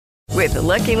With the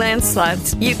Lucky Land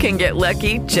Slots, you can get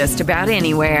lucky just about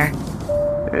anywhere.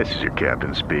 This is your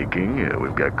captain speaking.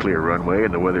 We've got clear runway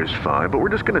and the weather's fine, but we're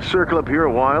just going to circle up here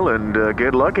a while and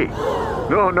get lucky.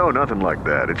 No, nothing like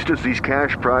that. It's just these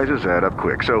cash prizes add up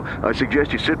quick. So I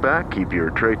suggest you sit back, keep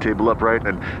your tray table upright,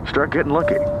 and start getting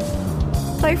lucky.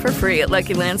 Play for free at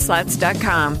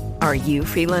LuckyLandSlots.com. Are you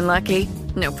feeling lucky?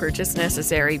 No purchase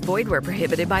necessary. Void where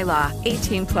prohibited by law.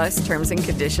 18 plus terms and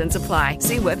conditions apply.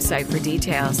 See website for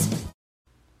details.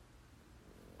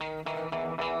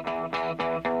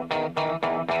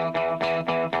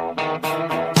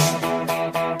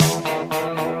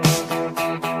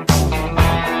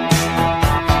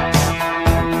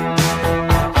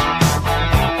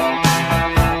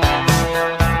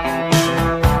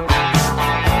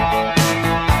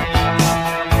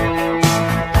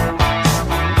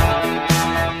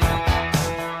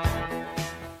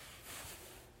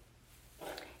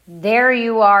 There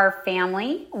you are,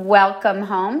 family. Welcome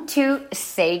home to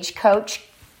Sagecoach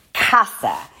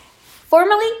Casa,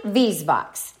 formerly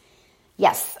Wiesbox.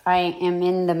 Yes, I am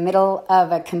in the middle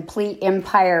of a complete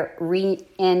empire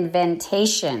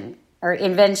invention.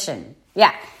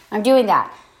 Yeah, I'm doing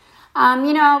that.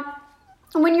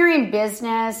 When you're in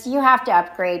business, you have to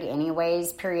upgrade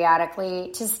anyways periodically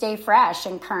to stay fresh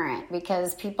and current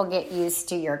because people get used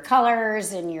to your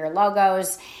colors and your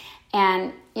logos.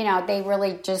 And, they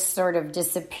really just sort of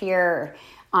disappear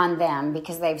on them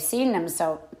because they've seen them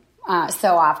so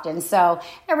often. So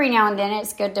every now and then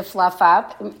it's good to fluff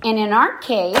up. And in our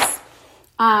case,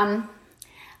 I'm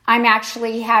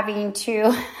actually having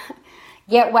to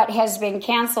get what has been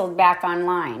canceled back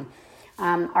online.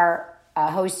 Our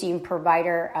hosting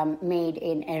provider made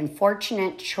an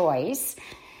unfortunate choice.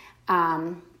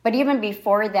 But even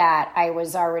before that, I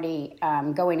was already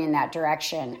going in that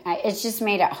direction. It's just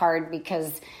made it hard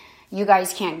because you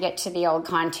guys can't get to the old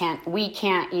content. We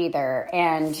can't either.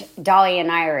 And Dolly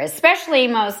and I are especially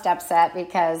most upset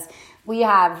because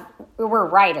we're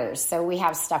writers, so we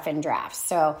have stuff in drafts.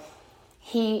 So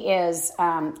he is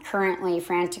currently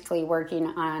frantically working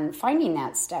on finding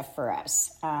that stuff for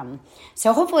us.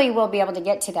 So hopefully we'll be able to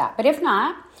get to that. But if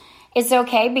not, it's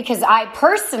okay because I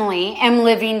personally am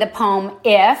living the poem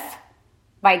If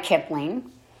by Kipling.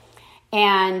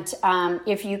 And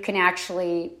if you can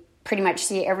actually pretty much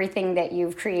see everything that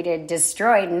you've created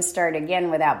destroyed and start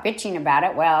again without bitching about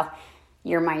it, well,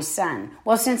 you're my son.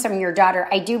 Well, since I'm your daughter,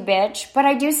 I do bitch, but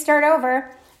I do start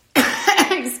over.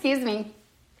 Excuse me.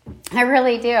 I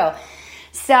really do.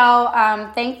 So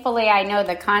thankfully I know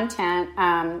the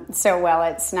content so well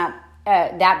it's not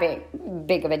that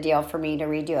big of a deal for me to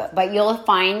redo it. But you'll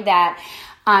find that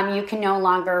you can no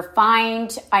longer find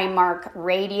iMark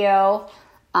Radio,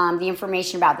 the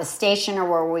information about the station or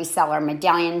where we sell our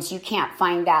medallions. You can't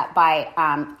find that by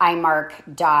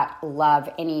iMark.love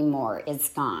anymore. It's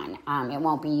gone. It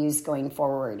won't be used going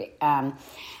forward.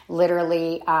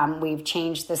 Literally, we've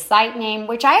changed the site name,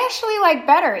 which I actually like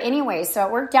better anyway, so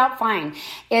it worked out fine.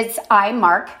 It's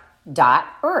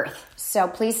iMark.earth. So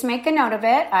please make a note of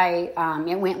it.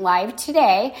 It went live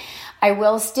today. I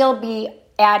will still be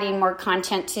adding more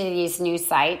content to these new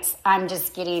sites. I'm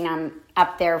just getting them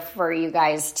up there for you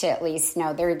guys to at least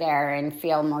know they're there and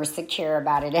feel more secure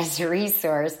about it as a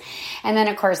resource. And then,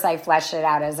 of course, I flesh it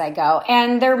out as I go.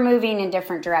 And they're moving in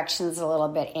different directions a little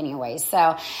bit anyway.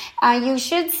 So you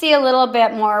should see a little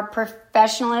bit more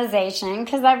professionalization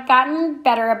because I've gotten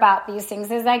better about these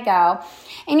things as I go.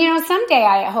 And, someday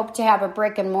I hope to have a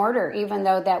brick and mortar, even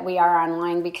though that we are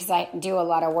online because I do a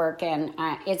lot of work and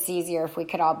it's easier if we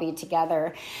could all be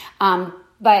together.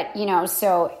 But,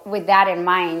 so with that in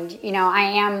mind, I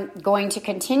am going to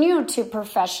continue to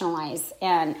professionalize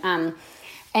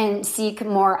and seek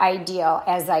more ideal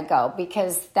as I go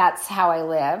because that's how I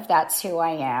live. That's who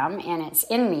I am and it's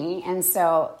in me. And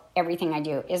so everything I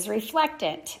do is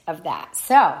reflectant of that.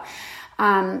 So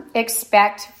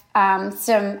expect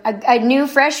a new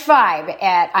fresh vibe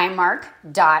at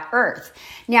iMark.earth.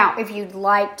 Now, if you'd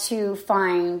like to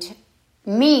find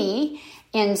me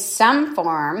in some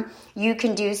form, you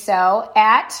can do so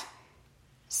at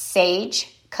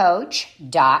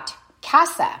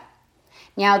sagecoach.casa.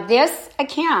 Now, this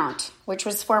account, which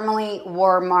was formerly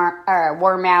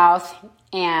Warmouth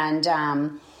and,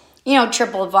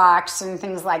 Triple Vox and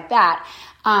things like that,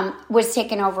 was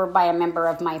taken over by a member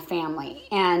of my family.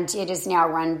 And it is now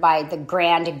run by the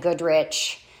Grand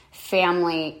Goodrich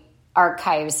Family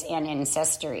Archives and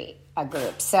Ancestry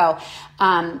group. So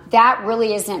that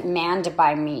really isn't manned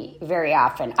by me very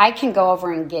often. I can go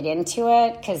over and get into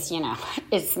it because,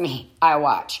 it's me. I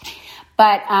watch.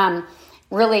 But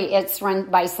really it's run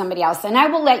by somebody else. And I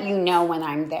will let you know when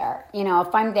I'm there. You know,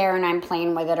 if I'm there and I'm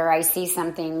playing with it, or I see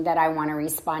something that I want to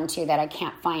respond to that I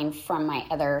can't find from my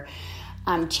other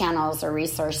channels or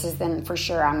resources, then for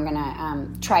sure I'm going to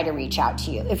try to reach out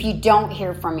to you. If you don't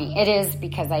hear from me, it is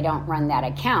because I don't run that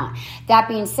account. That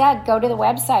being said, go to the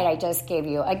website I just gave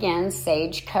you. Again,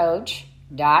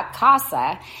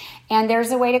 sagecoach.casa. And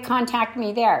there's a way to contact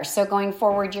me there. So going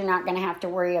forward, you're not going to have to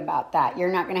worry about that.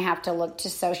 You're not going to have to look to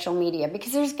social media,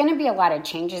 because there's going to be a lot of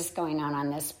changes going on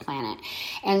this planet.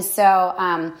 And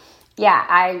so,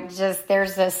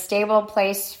 there's a stable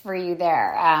place for you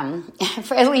there,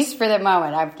 at least for the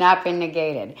moment. I've not been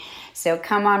negated. So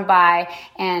come on by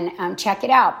and check it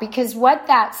out, because what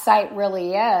that site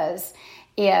really is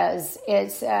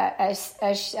it's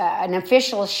an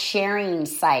official sharing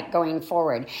site going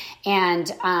forward.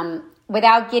 And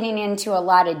without getting into a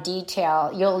lot of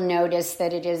detail, you'll notice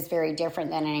that it is very different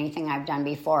than anything I've done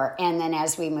before. And then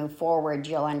as we move forward,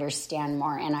 you'll understand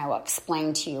more, and I will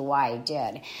explain to you why I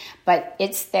did. But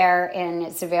it's there and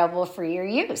it's available for your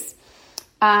use.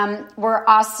 We're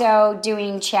also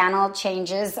doing channel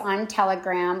changes on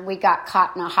Telegram. We got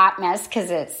caught in a hot mess because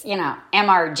it's,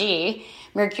 MRG,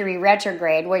 Mercury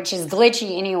retrograde, which is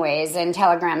glitchy anyways, and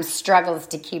Telegram struggles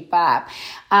to keep up.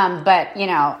 But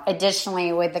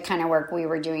additionally, with the kind of work we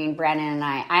were doing, Brandon and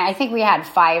I think we had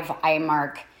 5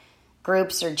 iMark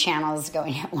groups or channels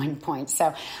going at one point.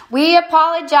 So we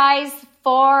apologize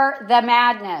for the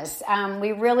madness.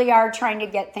 We really are trying to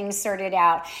get things sorted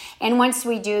out. And once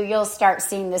we do, you'll start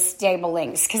seeing the stable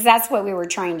links, because that's what we were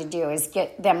trying to do, is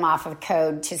get them off of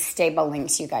code to stable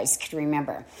links, you guys could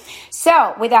remember.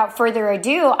 So without further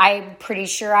ado, I'm pretty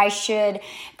sure I should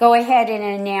go ahead and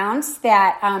announce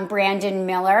that Brandon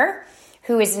Miller,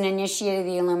 who is an initiate of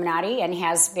the Illuminati and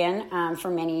has been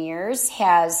for many years,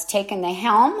 has taken the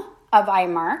helm of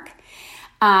iMark.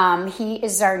 He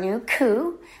is our new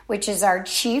coup, which is our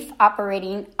Chief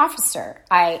Operating Officer.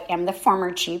 I am the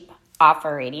former Chief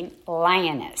Operating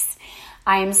Lioness.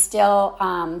 I am still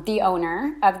the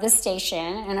owner of the station,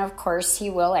 and of course he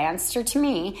will answer to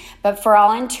me, but for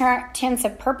all intents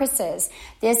and purposes,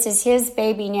 this is his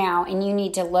baby now, and you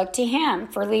need to look to him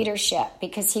for leadership,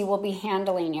 because he will be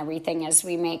handling everything as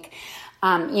we make,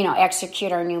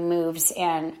 execute our new moves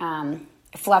and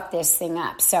fluff this thing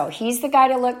up. So he's the guy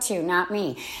to look to, not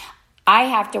me. I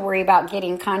have to worry about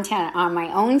getting content on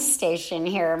my own station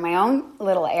here, my own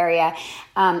little area,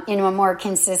 in a more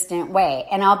consistent way.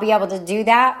 And I'll be able to do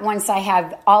that once I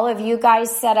have all of you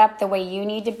guys set up the way you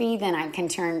need to be. Then I can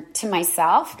turn to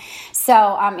myself.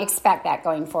 So expect that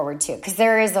going forward too, because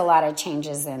there is a lot of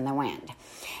changes in the wind.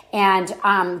 And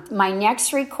my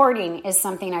next recording is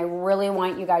something I really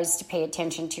want you guys to pay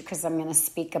attention to, because I'm going to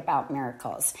speak about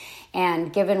miracles.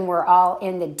 And given we're all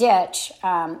in the ditch,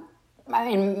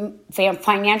 and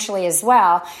financially as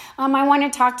well, I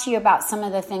want to talk to you about some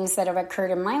of the things that have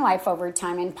occurred in my life over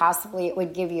time, and possibly it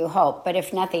would give you hope. But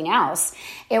if nothing else,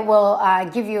 it will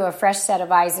give you a fresh set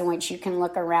of eyes in which you can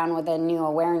look around with a new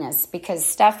awareness, because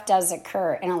stuff does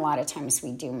occur, and a lot of times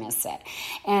we do miss it.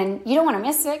 And you don't want to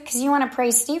miss it, because you want to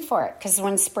praise Steve for it, because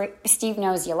when Steve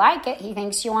knows you like it, he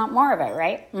thinks you want more of it,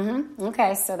 right?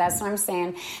 Okay, so that's what I'm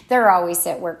saying. They're always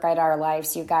at work at our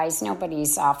lives, you guys.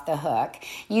 Nobody's off the hook.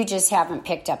 You just haven't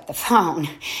picked up the phone.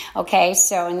 Okay,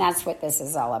 so, and that's what this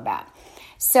is all about.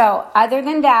 So other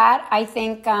than that, I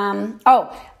think,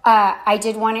 I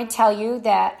did want to tell you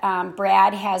that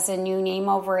Brad has a new name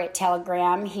over at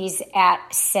Telegram. He's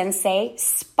at Sensei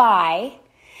Spy.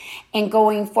 And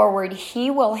going forward,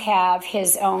 he will have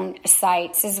his own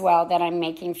sites as well that I'm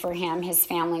making for him. His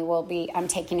family will be, I'm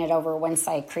taking it over once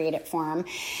I create it for him.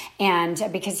 And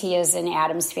because he is an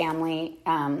Adams family,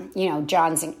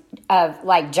 John's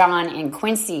like John and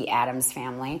Quincy Adams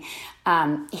family,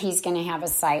 he's going to have a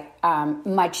site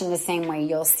much in the same way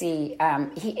you'll see.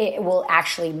 It will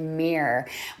actually mirror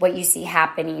what you see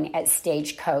happening at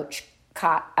Stagecoach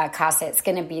Casa. It's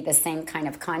going to be the same kind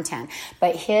of content,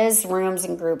 but his rooms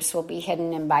and groups will be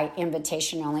hidden and by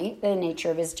invitation only. The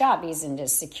nature of his job, he's into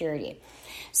security.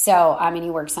 So, he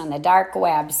works on the dark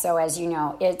web. So as you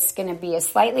know, it's going to be a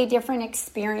slightly different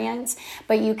experience,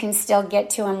 but you can still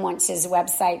get to him once his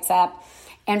website's up.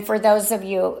 And for those of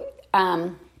you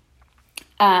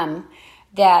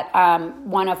that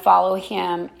want to follow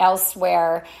him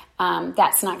elsewhere,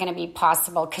 that's not going to be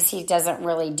possible, because he doesn't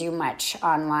really do much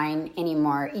online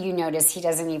anymore. You notice he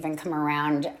doesn't even come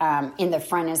around in the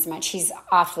front as much. He's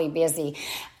awfully busy.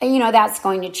 That's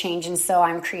going to change, and so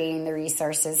I'm creating the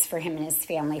resources for him and his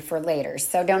family for later.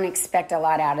 So don't expect a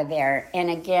lot out of there. And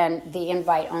again, the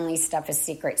invite-only stuff is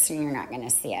secret, so you're not going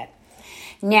to see it.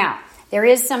 Now, there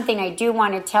is something I do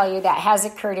want to tell you that has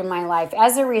occurred in my life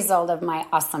as a result of my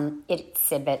awesome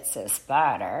itsy bitsy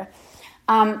spider.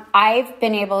 I've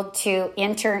been able to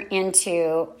enter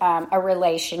into a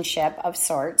relationship of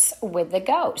sorts with the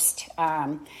ghost.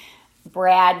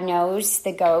 Brad knows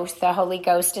the ghost, the Holy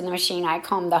Ghost in the machine. I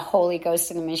call him the Holy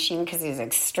Ghost in the machine because he's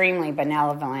extremely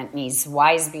benevolent and he's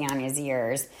wise beyond his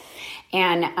years.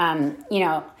 And,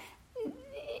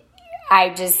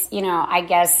 I just, I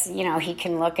guess, he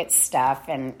can look at stuff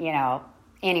and,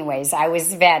 anyways, I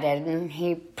was vetted and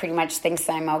he pretty much thinks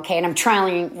I'm okay. And I'm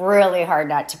trying really hard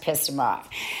not to piss him off.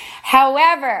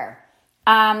 However,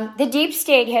 the deep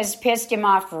state has pissed him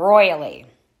off royally.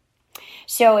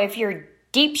 So if you're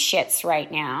deep shits right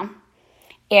now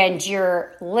and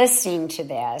you're listening to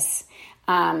this,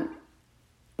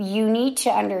 you need to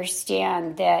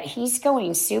understand that he's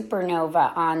going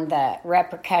supernova on the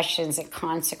repercussions and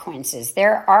consequences.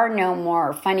 There are no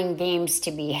more fun and games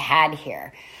to be had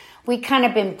here. We kind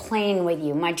of been playing with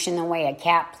you, much in the way a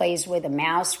cat plays with a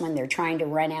mouse when they're trying to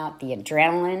run out the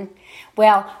adrenaline.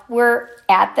 Well, we're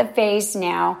at the phase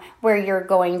now where you're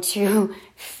going to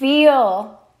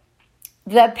feel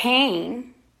the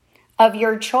pain of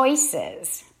your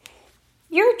choices.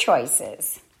 Your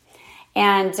choices.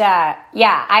 And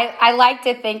I like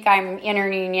to think I'm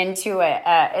entering into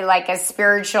a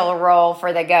spiritual role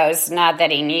for the ghost, not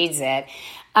that he needs it.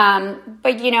 But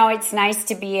it's nice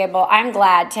to be able, I'm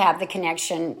glad to have the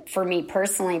connection for me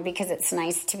personally, because it's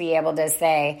nice to be able to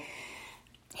say,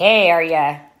 hey,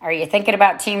 are you thinking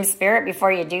about team spirit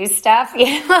before you do stuff?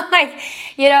 Like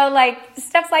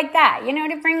stuff like that,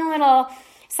 to bring a little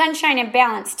sunshine and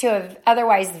balance to a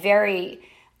otherwise very,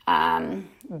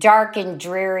 dark and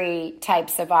dreary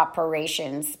types of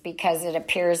operations, because it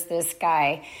appears this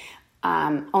guy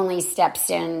only steps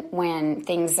in when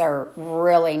things are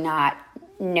really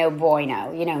no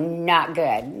bueno, not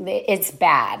good. It's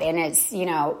bad, and it's,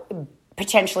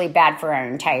 potentially bad for our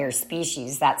entire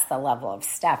species. That's the level of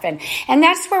stuff. And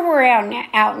that's where we're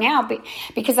out now,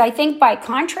 because I think by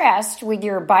contrast with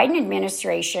your Biden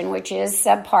administration, which is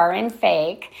subpar and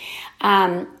fake,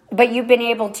 but you've been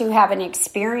able to have an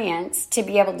experience to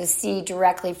be able to see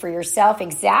directly for yourself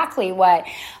exactly what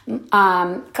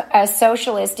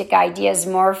socialistic ideas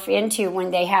morph into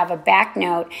when they have a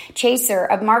backnote chaser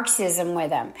of Marxism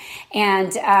with them.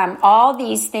 And all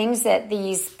these things that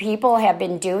these people have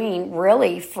been doing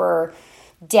really for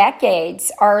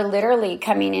decades are literally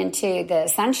coming into the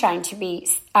sunshine to be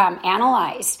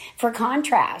analyzed for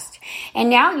contrast. And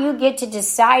now you get to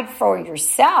decide for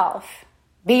yourself,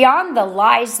 beyond the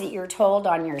lies that you're told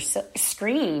on your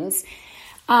screens,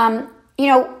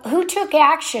 who took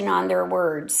action on their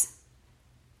words?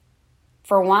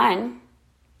 For one,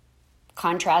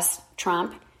 contrast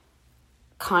Trump,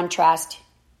 contrast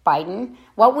Biden.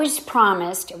 What was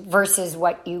promised versus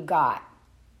what you got?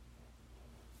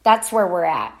 That's where we're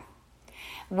at.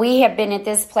 We have been at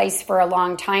this place for a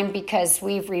long time because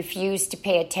we've refused to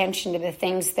pay attention to the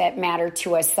things that matter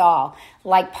to us all,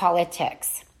 like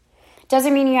politics.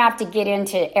 Doesn't mean you have to get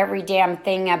into every damn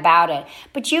thing about it,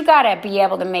 but you got to be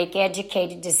able to make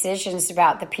educated decisions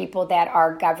about the people that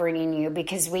are governing you,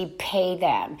 because we pay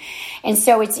them. And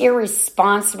so it's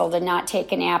irresponsible to not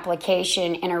take an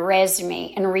application and a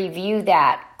resume and review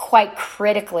that quite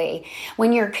critically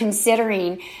when you're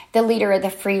considering the leader of the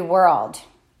free world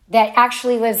that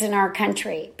actually lives in our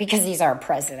country, because he's our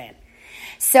president.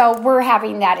 So we're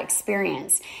having that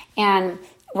experience. And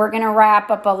we're going to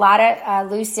wrap up a lot of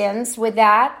loose ends with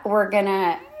that. We're going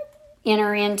to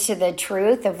enter into the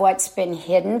truth of what's been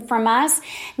hidden from us,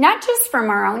 not just from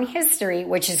our own history,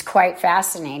 which is quite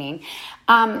fascinating,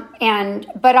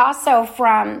 but also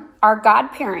from our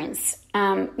godparents.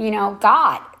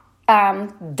 God,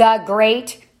 the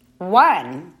Great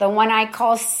One, the one I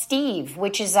call Steve,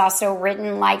 which is also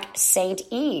written like Saint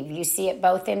Eve. You see it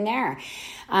both in there.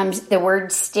 The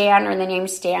word Stan or the name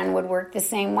Stan would work the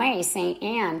same way, Saint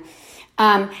Anne.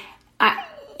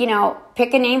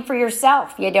 Pick a name for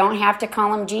yourself. You don't have to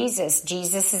call him Jesus.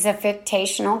 Jesus is a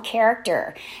fictional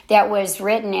character that was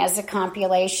written as a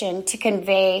compilation to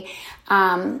convey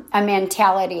a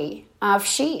mentality of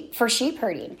sheep, for sheep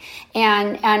herding.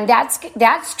 And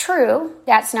that's true.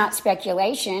 That's not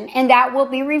speculation. And that will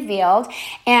be revealed.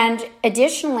 And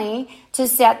additionally, to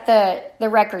set the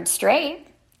record straight,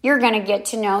 you're going to get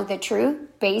to know the true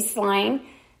baseline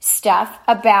stuff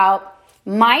about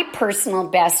my personal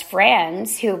best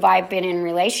friends who I've been in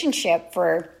relationship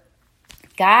for,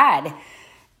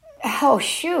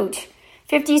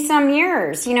 50 some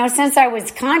years, since I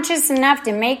was conscious enough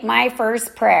to make my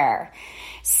first prayer.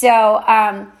 So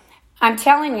I'm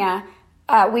telling you,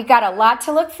 we got a lot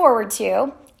to look forward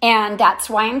to. And that's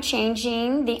why I'm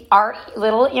changing our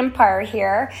little empire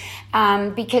here,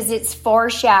 because it's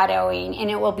foreshadowing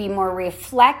and it will be more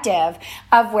reflective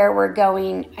of where we're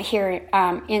going here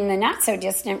in the not so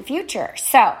distant future.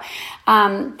 So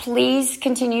please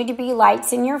continue to be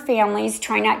lights in your families.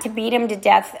 Try not to beat them to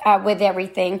death with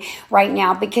everything right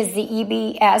now, because the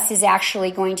EBS is actually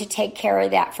going to take care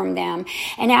of that from them.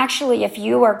 And actually, if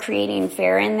you are creating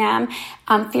fear in them,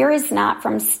 fear is not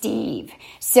from Steve.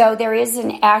 So there is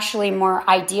an actually more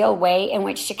ideal way in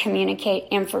which to communicate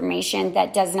information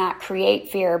that does not create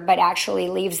fear, but actually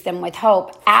leaves them with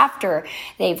hope after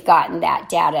they've gotten that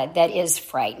data that is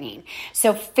frightening.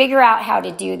 So figure out how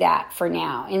to do that for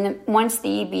now. And once the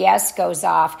EBS goes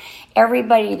off,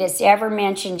 everybody that's ever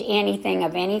mentioned anything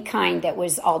of any kind that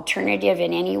was alternative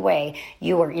in any way,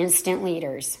 you are instant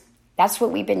leaders. That's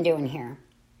what we've been doing here.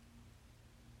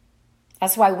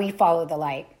 That's why we follow the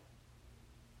light.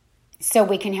 So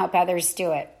we can help others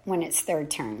do it when it's their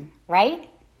turn, right?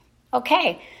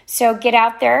 Okay, so get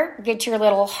out there, get your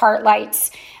little heart lights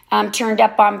turned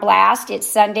up on blast. It's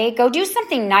Sunday. Go do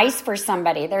something nice for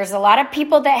somebody. There's a lot of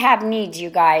people that have needs, you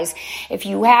guys. If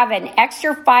you have an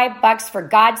extra $5, for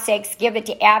God's sakes, give it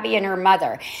to Abby and her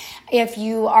mother. If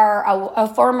you are a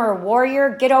former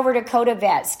warrior, get over to Coda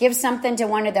Vets. Give something to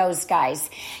one of those guys.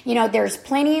 You know, there's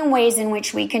plenty of ways in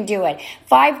which we can do it.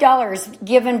 $5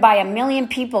 given by 1 million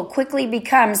people quickly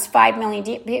becomes 5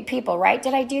 million people, right?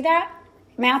 Did I do that?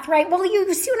 Math right? Well,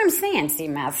 you see what I'm saying. See,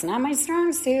 math's not my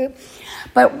strong suit.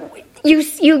 But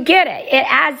you get it. It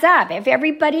adds up. If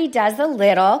everybody does a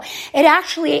little, it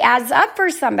actually adds up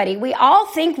for somebody. We all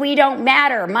think we don't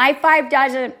matter. My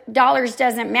 $5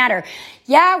 doesn't matter.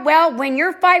 Yeah, well, when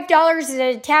your $5 is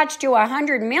attached to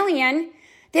 100 million,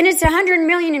 then it's 100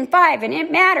 million and 5, and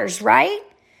it matters, right?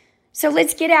 So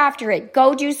let's get after it.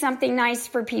 Go do something nice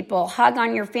for people. Hug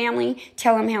on your family.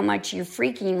 Tell them how much you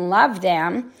freaking love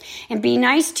them. And be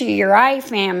nice to your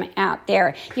iFam out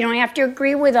there. You don't have to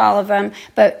agree with all of them,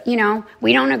 but, you know,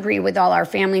 we don't agree with all our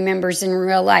family members in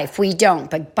real life. We don't.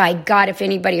 But by God, if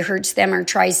anybody hurts them or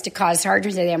tries to cause harm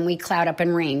to them, we cloud up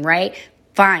and rain, right?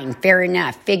 Fine. Fair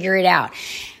enough. Figure it out.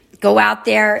 Go out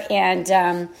there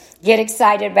and get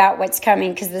excited about what's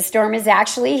coming, because the storm is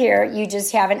actually here. You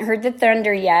just haven't heard the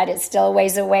thunder yet. It's still a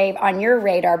ways away on your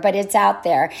radar, but it's out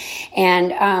there.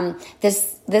 And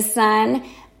the sun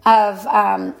of,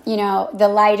 the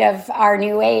light of our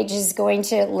new age is going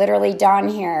to literally dawn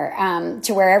here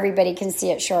to where everybody can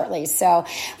see it shortly. So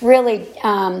really,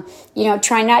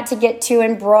 try not to get too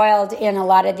embroiled in a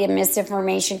lot of the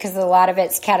misinformation, because a lot of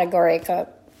it's categorical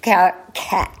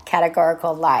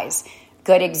lies.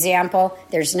 Good example,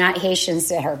 there's not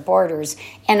Haitians at our borders,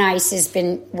 and ICE has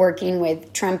been working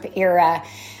with Trump-era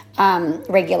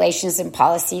regulations and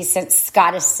policies since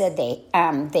Scottish said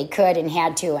they could and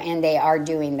had to, and they are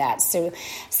doing that. So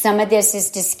some of this is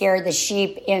to scare the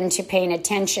sheep into paying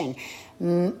attention.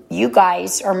 You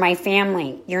guys are my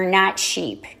family. You're not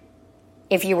sheep.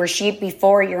 If you were sheep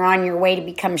before, you're on your way to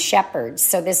become shepherds.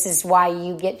 So this is why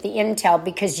you get the intel,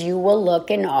 because you will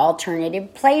look in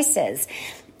alternative places.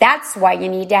 That's why you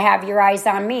need to have your eyes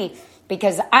on me,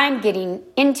 because I'm getting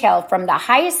intel from the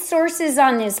highest sources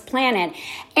on this planet,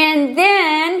 and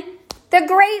then the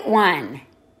great one.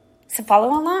 So follow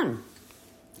along,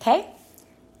 okay?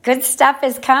 Good stuff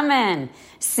is coming.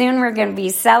 Soon we're going to be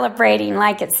celebrating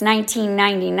like it's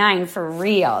 1999 for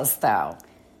reals, though.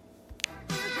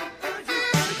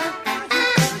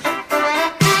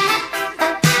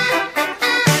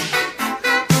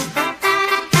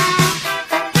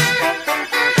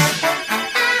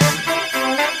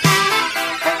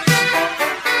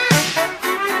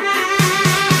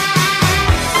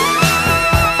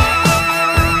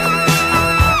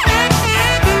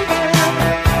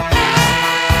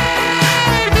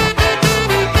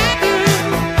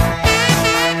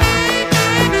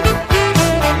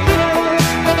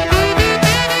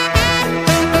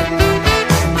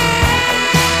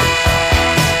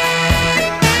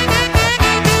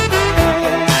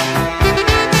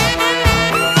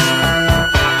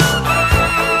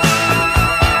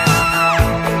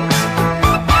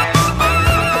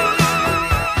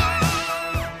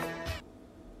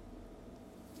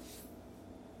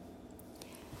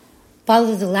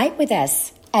 Follow the light with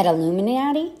us at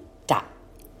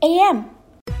Illuminati.am.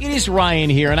 It is Ryan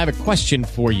here, and I have a question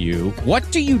for you.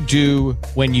 What do you do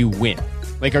when you win?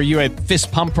 Like, are you a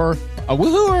fist pumper? A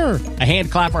woohooer, a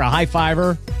hand clapper, a high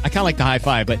fiver. I kind of like the high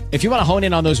five, but if you want to hone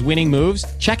in on those winning moves,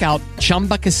 check out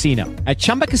Chumba Casino. At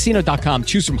ChumbaCasino.com,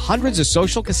 choose from hundreds of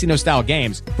social casino style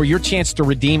games for your chance to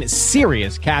redeem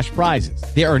serious cash prizes.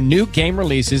 There are new game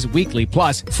releases weekly,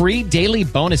 plus free daily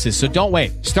bonuses. So don't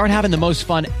wait. Start having the most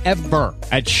fun ever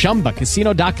at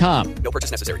ChumbaCasino.com. No purchase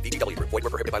necessary. VGW Group. Void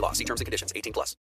where prohibited by law. See terms and conditions. 18+.